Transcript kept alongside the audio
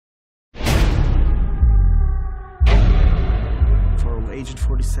Agent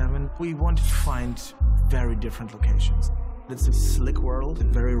 47, we wanted to find very different locations. It's a slick world, a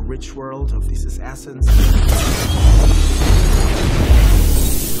very rich world of these assassins. We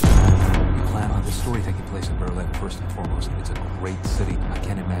plan on the story taking place in Berlin first and foremost. It's a great city. I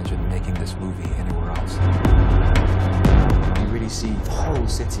can't imagine making this movie anywhere else. You really see the whole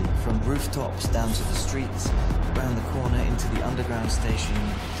city, from rooftops down to the streets, around the corner into the underground station,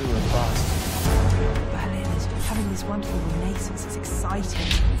 through a bus. Berlin is just having this wonderful renaissance. It's exciting.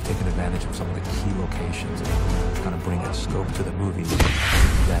 We've taken advantage of some of the key locations and kind of bring a scope to the movie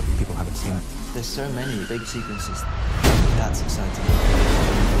that people haven't seen. There's so many big sequences. That's exciting.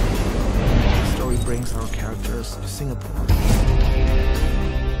 The story brings our characters to Singapore.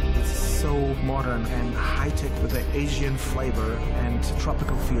 It's so modern and high-tech with an Asian flavor and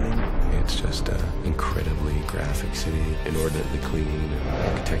tropical feeling. It's just an incredibly graphic city, inordinately clean,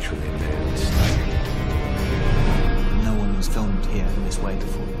 architecturally advanced. No one was filmed here in this way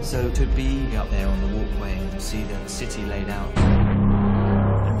before. So to be up there on the walkway and see the city laid out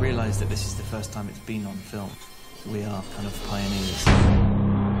and realize that this is the first time it's been on film, we are kind of pioneers.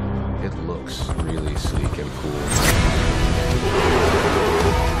 It looks really sleek and cool.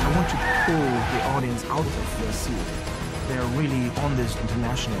 I want to pull the audience out of their seat. They're really on this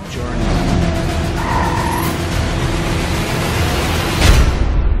international journey.